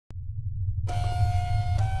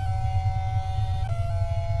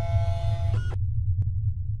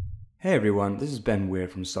Hey everyone, this is Ben Weir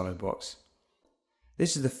from SolidWorks.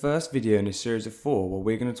 This is the first video in a series of 4 where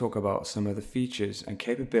we're going to talk about some of the features and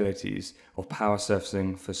capabilities of power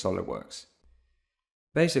surfacing for SolidWorks.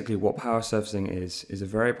 Basically what power surfacing is a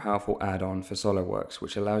very powerful add-on for SolidWorks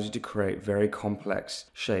which allows you to create very complex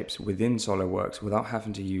shapes within SolidWorks without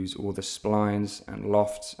having to use all the splines and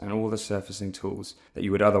lofts and all the surfacing tools that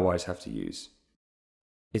you would otherwise have to use.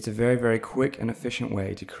 It's a very quick and efficient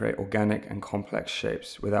way to create organic and complex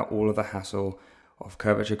shapes without all of the hassle of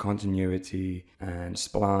curvature continuity and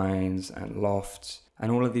splines and lofts and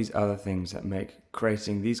all of these other things that make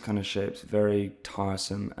creating these kind of shapes very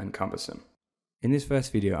tiresome and cumbersome. In this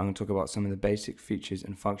first video, I'm going to talk about some of the basic features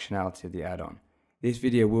and functionality of the add-on. This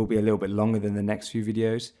video will be a little bit longer than the next few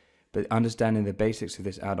videos, but understanding the basics of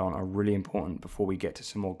this add-on are really important before we get to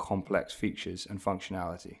some more complex features and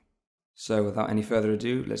functionality. So without any further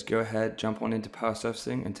ado, let's go ahead, jump on into power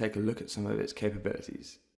surfacing and take a look at some of its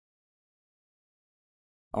capabilities.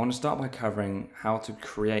 I want to start by covering how to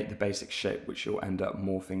create the basic shape which you'll end up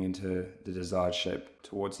morphing into the desired shape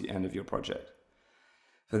towards the end of your project.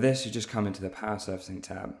 For this, you just come into the power surfacing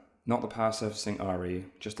tab, not the power surfacing RE,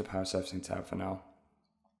 just the power surfacing tab for now.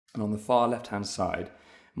 And on the far left hand side,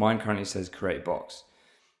 mine currently says create box.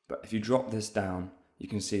 But if you drop this down, you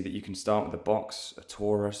can see that you can start with a box, a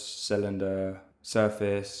torus, cylinder,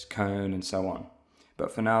 surface, cone, and so on.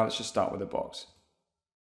 But for now, let's just start with a box.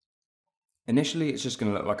 Initially, it's just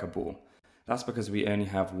going to look like a ball. That's because we only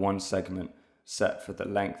have one segment set for the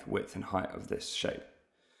length, width, and height of this shape.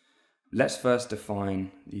 Let's first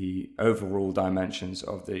define the overall dimensions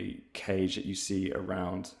of the cage that you see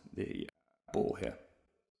around the ball here.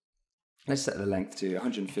 Let's set the length to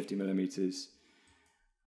 150 millimeters,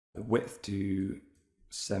 the width to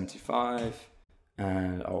 75,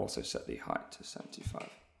 and I'll also set the height to 75.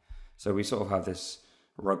 So we sort of have this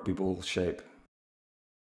rugby ball shape.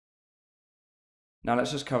 Now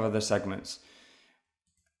let's just cover the segments.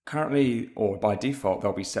 Currently, or by default,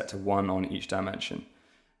 they'll be set to 1 on each dimension.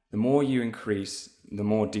 The more you increase, the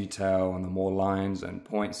more detail and the more lines and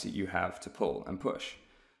points that you have to pull and push.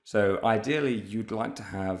 So ideally, you'd like to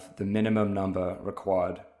have the minimum number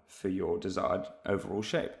required for your desired overall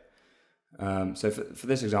shape. So for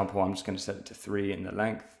this example, I'm just going to set it to 3 in the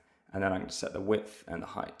length, and then I'm going to set the width and the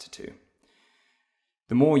height to 2.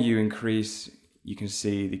 The more you increase, you can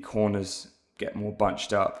see the corners get more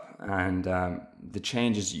bunched up, and the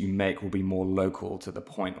changes you make will be more local to the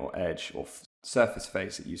point or edge or surface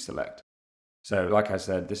face that you select. So like I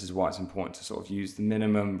said, this is why it's important to sort of use the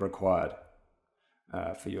minimum required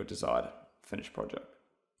for your desired finished project.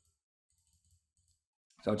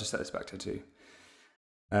 So I'll just set this back to 2.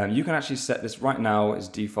 You can actually set this right now is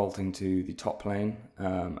defaulting to the top plane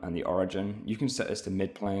and the origin. You can set this to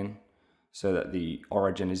mid plane so that the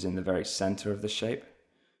origin is in the very center of the shape.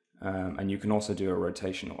 And you can also do a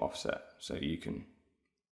rotational offset. So you can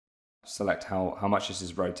select how much this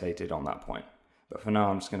is rotated on that point. But for now,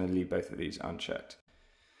 I'm just going to leave both of these unchecked.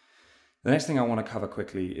 The next thing I want to cover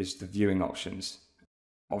quickly is the viewing options.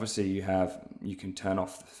 Obviously, you can turn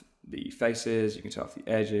off the faces, you can turn off the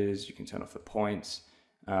edges, you can turn off the points.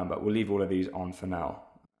 But we'll leave all of these on for now.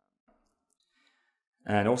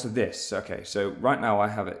 And also this, okay, so right now I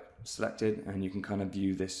have it selected and you can kind of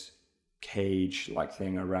view this cage-like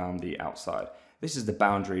thing around the outside. This is the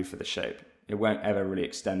boundary for the shape. It won't ever really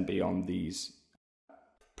extend beyond these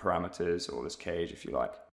parameters or this cage, if you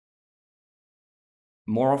like.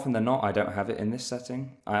 More often than not, I don't have it in this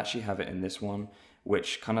setting. I actually have it in this one,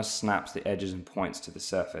 which kind of snaps the edges and points to the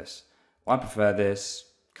surface. I prefer this.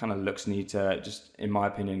 Kind of looks neater, just in my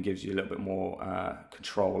opinion gives you a little bit more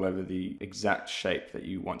control over the exact shape that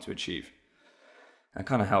you want to achieve. And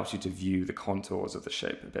kind of helps you to view the contours of the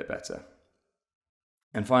shape a bit better.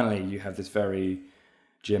 And finally, you have this very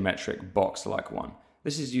geometric box-like one.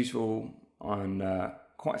 This is useful on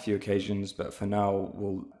quite a few occasions, but for now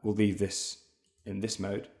we'll leave this in this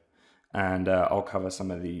mode, and I'll cover some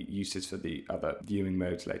of the uses for the other viewing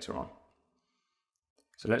modes later on.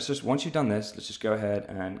 So once you've done this, let's just go ahead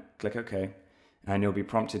and click OK, and you'll be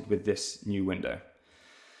prompted with this new window.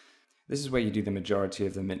 This is where you do the majority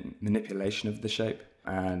of the manipulation of the shape,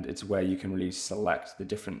 and it's where you can really select the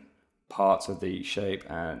different parts of the shape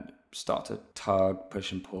and start to tug,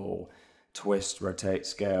 push and pull, twist, rotate,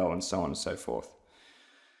 scale, and so on and so forth.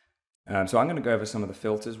 So I'm going to go over some of the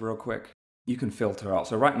filters real quick. You can filter out.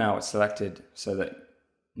 So right now it's selected so that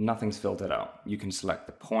nothing's filtered out. You can select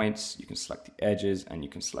the points, you can select the edges, and you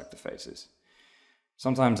can select the faces.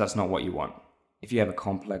 Sometimes that's not what you want. If you have a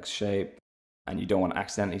complex shape and you don't want to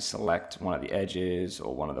accidentally select one of the edges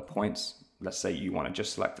or one of the points, let's say you want to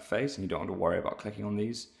just select the face and you don't want to worry about clicking on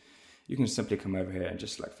these, you can simply come over here and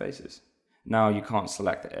just select faces. Now you can't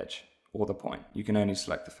select the edge or the point. You can only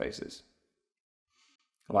select the faces.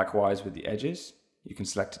 Likewise with the edges, you can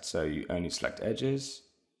select it so you only select edges,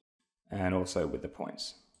 and also with the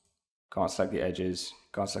points. Can't select the edges,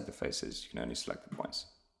 can't select the faces, you can only select the points.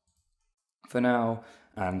 For now,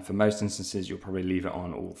 and for most instances, you'll probably leave it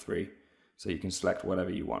on all three, so you can select whatever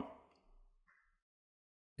you want.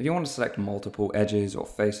 If you want to select multiple edges or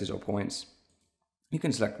faces or points, you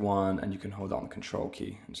can select one and you can hold down the Control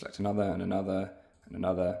key and select another and another and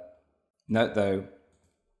another. Note though,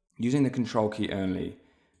 using the Control key only,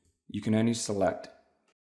 you can only select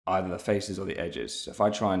either the faces or the edges. So if I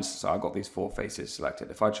try and, so I've got these 4 faces selected.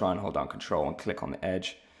 If I try and hold down Control and click on the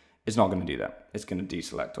edge, it's not going to do that. It's going to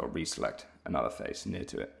deselect or reselect another face near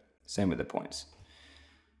to it. Same with the points.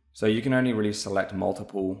 So you can only really select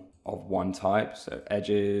multiple of one type. So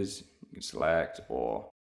edges, you can select, or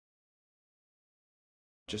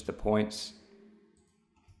just the points.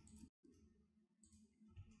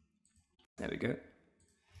 There we go.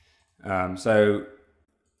 So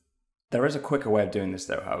there is a quicker way of doing this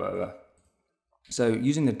though, however. So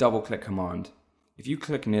using the double click command, if you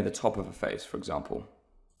click near the top of a face, for example,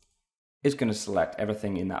 it's going to select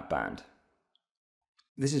everything in that band.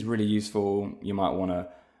 This is really useful. You might want to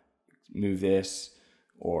move this,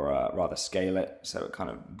 or rather scale it so it kind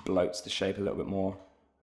of bloats the shape a little bit more.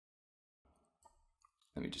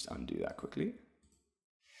 Let me just undo that quickly.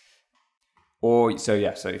 Or, so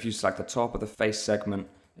if you select the top of the face segment,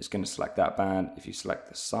 it's going to select that band. If you select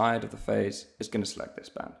the side of the face, it's going to select this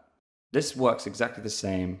band. This works exactly the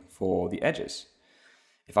same for the edges.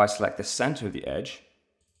 If I select the center of the edge,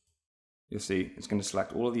 you'll see it's going to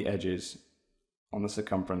select all of the edges on the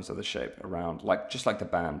circumference of the shape around, just like the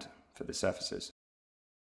band for the surfaces.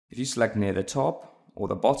 If you select near the top or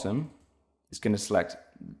the bottom, it's going to select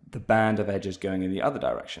the band of edges going in the other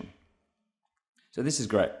direction. So this is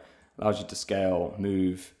great. Allows you to scale,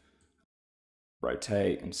 move,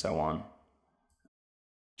 rotate, and so on,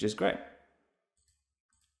 which is great.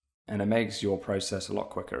 And it makes your process a lot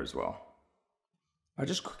quicker as well. I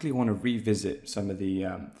just quickly want to revisit some of the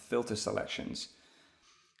filter selections.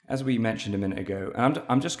 As we mentioned a minute ago, and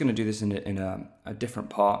I'm just going to do this in a different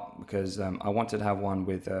part because I wanted to have one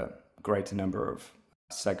with a greater number of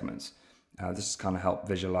segments. This is kind of help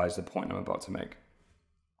visualize the point I'm about to make.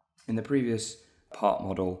 In the previous part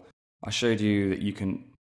model, I showed you that you can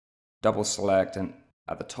double select and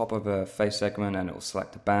at the top of a face segment, and it will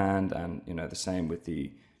select a band, and the same with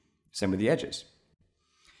the edges.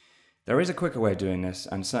 There is a quicker way of doing this,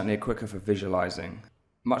 and certainly a quicker for visualizing.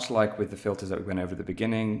 Much like with the filters that we went over at the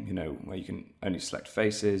beginning, where you can only select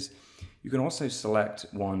faces, you can also select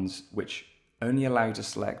ones which only allow you to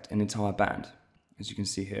select an entire band, as you can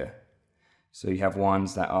see here. So you have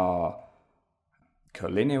ones that are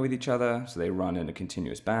collinear with each other, so they run in a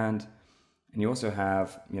continuous band. And you also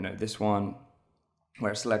have, this one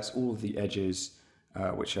where it selects all of the edges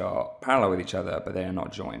which are parallel with each other, but they are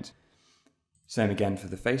not joined. Same again for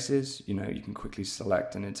the faces. You can quickly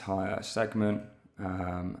select an entire segment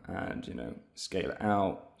and scale it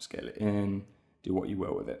out, scale it in, do what you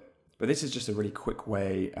will with it. But this is just a really quick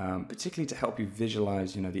way, particularly to help you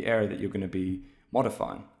visualize, the area that you're going to be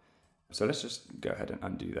modifying. So let's just go ahead and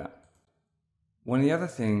undo that. One of the other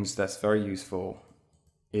things that's very useful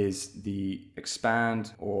is the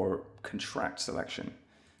expand or contract selection.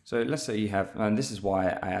 So let's say you have, and this is why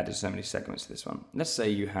I added so many segments to this one. Let's say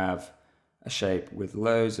you have a shape with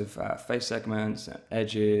loads of face segments and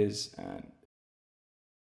edges and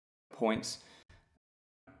points.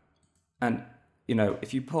 And,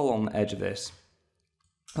 if you pull on the edge of this,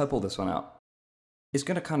 I'll pull this one out. It's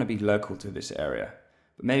going to kind of be local to this area,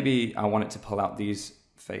 but maybe I want it to pull out these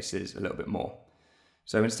faces a little bit more.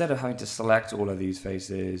 So instead of having to select all of these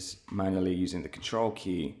faces manually using the Control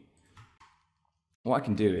key, what I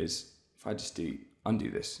can do is, if I just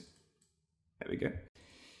undo this, there we go.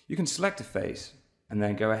 You can select a face and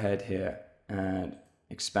then go ahead here and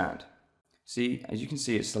expand. See, as you can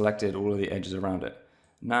see, it's selected all of the edges around it.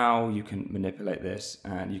 Now you can manipulate this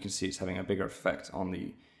and you can see it's having a bigger effect on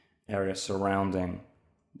the area surrounding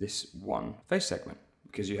this one face segment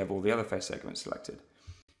because you have all the other face segments selected.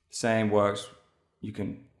 Same works. You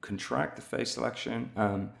can contract the face selection.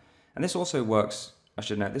 And this also works, I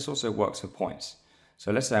should note, this also works for points.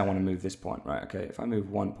 So let's say I want to move this point, right? Okay, if I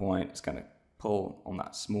move one point, it's going to pull on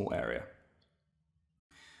that small area.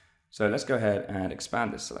 So let's go ahead and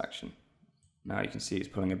expand this selection. Now you can see it's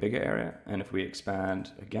pulling a bigger area. And if we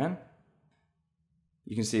expand again,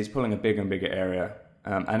 you can see it's pulling a bigger and bigger area.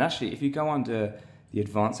 And actually, if you go under the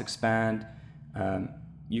advanced expand,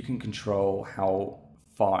 you can control how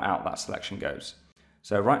far out that selection goes.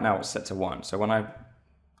 So right now it's set to 1. So when I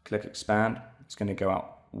click expand, it's going to go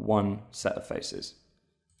out one set of faces.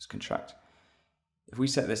 Let's contract. If we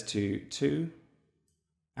set this to 2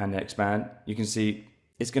 and then expand, you can see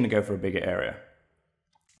it's going to go for a bigger area.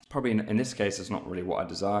 Probably in this case, it's not really what I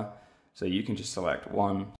desire. So you can just select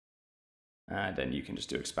 1 and then you can just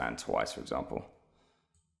do expand twice, for example.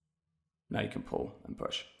 Now you can pull and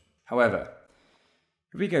push. However,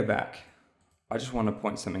 if we go back, I just want to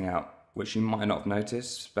point something out which you might not have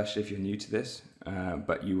noticed, especially if you're new to this,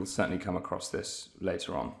 but you will certainly come across this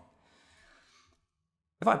later on.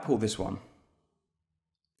 If I pull this one,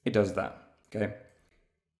 it does that, okay?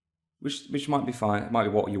 Which might be fine, it might be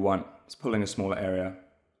what you want. It's pulling a smaller area.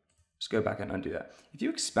 Just go back and undo that. If you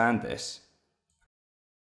expand this,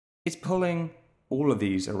 it's pulling all of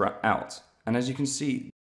these out. And as you can see,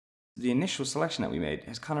 the initial selection that we made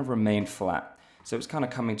has kind of remained flat. So it's kind of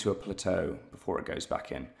coming to a plateau before it goes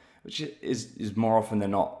back in, which is more often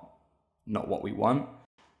than not what we want,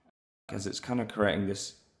 because it's kind of creating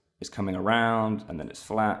this, it's coming around and then it's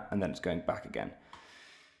flat and then it's going back again.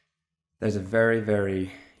 There's a very,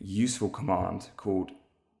 very useful command called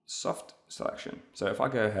soft selection. So if I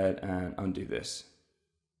go ahead and undo this,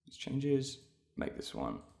 these changes, make this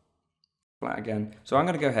one flat again. So I'm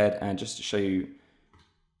going to go ahead and just to show you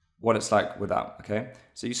what it's like without, okay?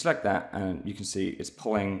 So you select that and you can see it's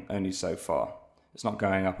pulling only so far. It's not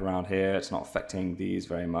going up around here. It's not affecting these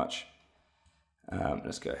very much.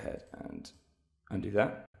 Let's go ahead and undo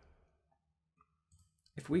that.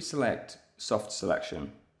 If we select soft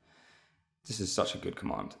selection, this is such a good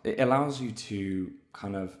command. It allows you to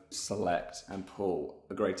kind of select and pull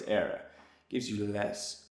a greater area. It gives you a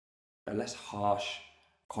less harsh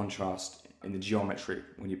contrast in the geometry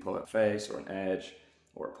when you pull a face or an edge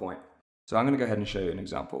or a point. So I'm going to go ahead and show you an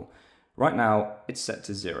example. Right now it's set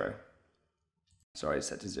to 0. Sorry, it's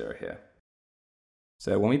set to 0 here.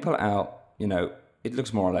 So when we pull it out, you know, it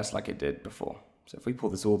looks more or less like it did before. So if we pull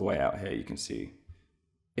this all the way out here, you can see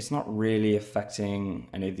it's not really affecting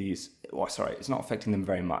any of these, it's not affecting them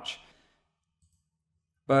very much.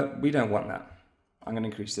 But we don't want that. I'm going to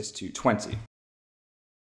increase this to 20.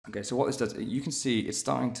 Okay, so what this does, you can see it's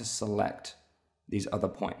starting to select these other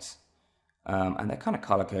points. And they're kind of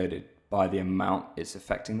color coded by the amount it's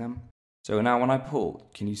affecting them. So now when I pull,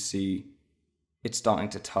 can you see it's starting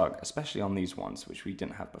to tug, especially on these ones, which we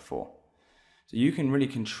didn't have before. So you can really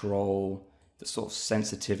control the sort of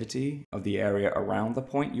sensitivity of the area around the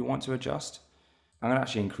point you want to adjust. I'm going to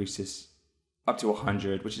actually increase this up to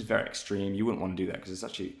 100, which is very extreme. You wouldn't want to do that because it's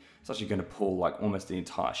actually going to pull like almost the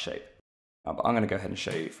entire shape. But I'm going to go ahead and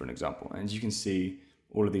show you for an example. And you can see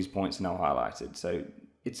all of these points are now highlighted. So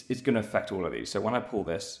it's going to affect all of these. So when I pull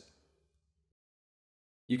this,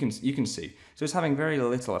 you can see. So it's having very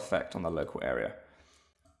little effect on the local area.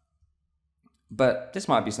 But this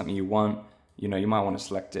might be something you want. You know, you might want to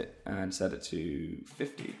select it and set it to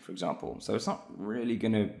 50, for example. So it's not really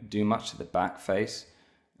going to do much to the back face,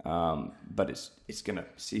 but it's going to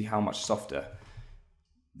see how much softer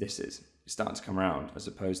this is. It's starting to come around, as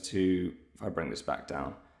opposed to, if I bring this back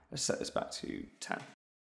down, let's set this back to 10,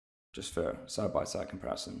 just for side-by-side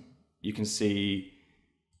comparison. You can see,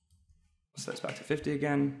 set this back to 50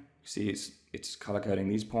 again. You see it's color coding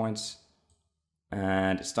these points,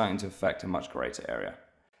 and it's starting to affect a much greater area.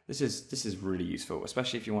 This is really useful,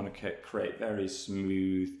 especially if you want to create very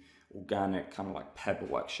smooth, organic, kind of like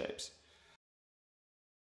pebble-like shapes.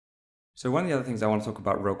 So one of the other things I want to talk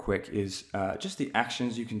about real quick is just the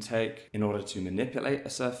actions you can take in order to manipulate a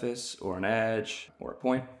surface or an edge or a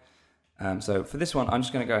point. So for this one, I'm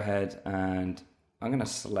just going to go ahead and I'm going to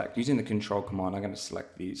select, using the control command, I'm going to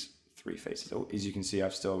select these 3 faces. As you can see,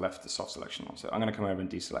 I've still left the soft selection on. So I'm going to come over and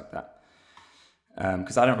deselect that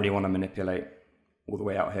because I don't really want to manipulate all the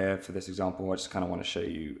way out here for this example. I just kind of want to show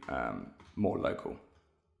you more local.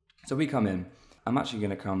 So we come in, I'm actually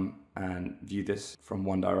going to come and view this from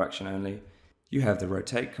one direction only. You have the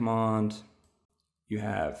rotate command, you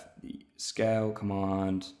have the scale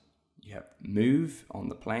command, you have move on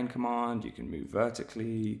the plane command, you can move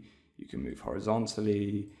vertically, you can move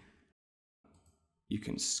horizontally, you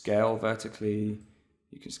can scale vertically,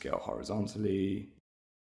 you can scale horizontally.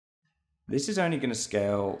 This is only going to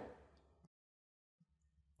scale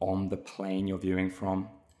on the plane you're viewing from.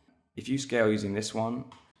 If you scale using this one,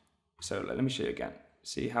 so let me show you again.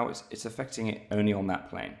 See how it's affecting it only on that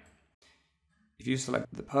plane. If you select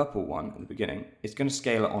the purple one at the beginning, it's going to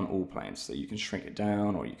scale it on all planes. So you can shrink it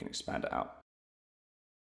down or you can expand it out.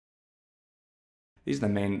 These are the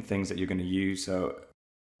main things that you're going to use. So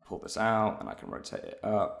pull this out and I can rotate it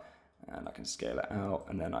up and I can scale it out,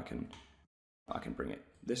 and then I can bring it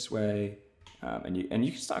this way, and you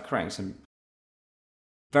can start creating some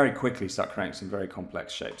very quickly start creating some very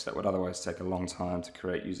complex shapes that would otherwise take a long time to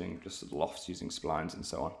create using just lofts, using splines and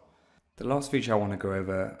so on. The last feature I want to go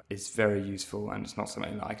over is very useful, and it's not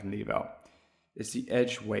something that I can leave out. It's the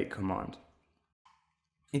edge weight command.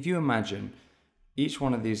 If you imagine each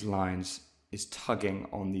one of these lines is tugging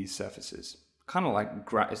on these surfaces, kind of like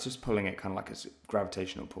it's just pulling it kind of like a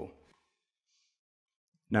gravitational pull.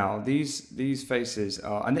 Now these faces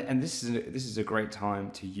are, and this is a great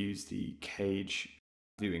time to use the cage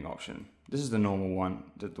viewing option. This is the normal one,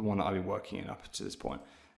 the one that I've been working in up to this point.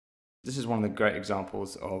 This is one of the great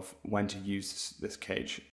examples of when to use this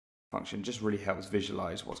cage function. It just really helps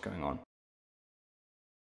visualize what's going on.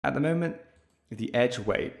 At the moment, the edge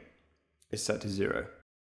weight is set to 0.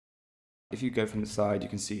 If you go from the side, you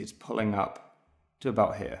can see it's pulling up to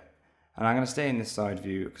about here. And I'm going to stay in this side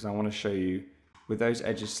view because I want to show you with those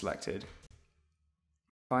edges selected.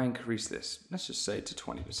 If I increase this, let's just say to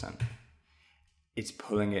 20%, it's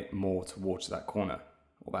pulling it more towards that corner,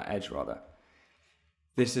 or that edge rather.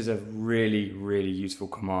 This is a really, really useful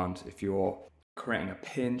command if you're creating a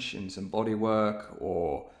pinch in some bodywork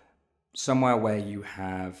or somewhere where you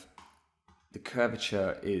have the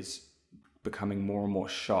curvature is becoming more and more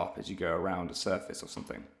sharp as you go around a surface or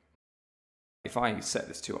something. If I set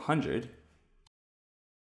this to 100,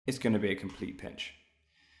 it's going to be a complete pinch.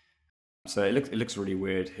 So it looks really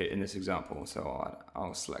weird here in this example, so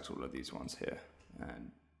I'll select all of these ones here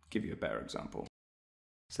and give you a better example.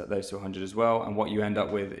 Set those to 100 as well, and what you end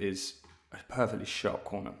up with is a perfectly sharp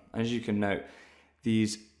corner. And as you can note,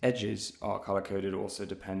 these edges are color coded also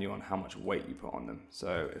depending on how much weight you put on them.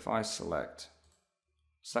 So if I select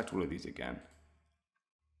all of these again,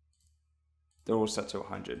 they're all set to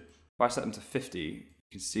 100. If I set them to 50, you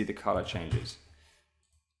can see the color changes.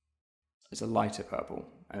 It's a lighter purple.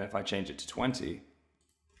 And if I change it to 20,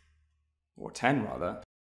 or 10 rather,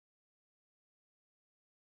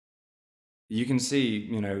 you can see,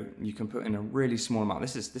 you can put in a really small amount.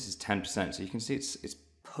 This is 10%, so you can see it's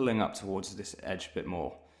pulling up towards this edge a bit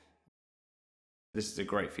more. This is a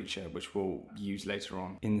great feature which we'll use later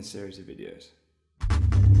on in the series of videos.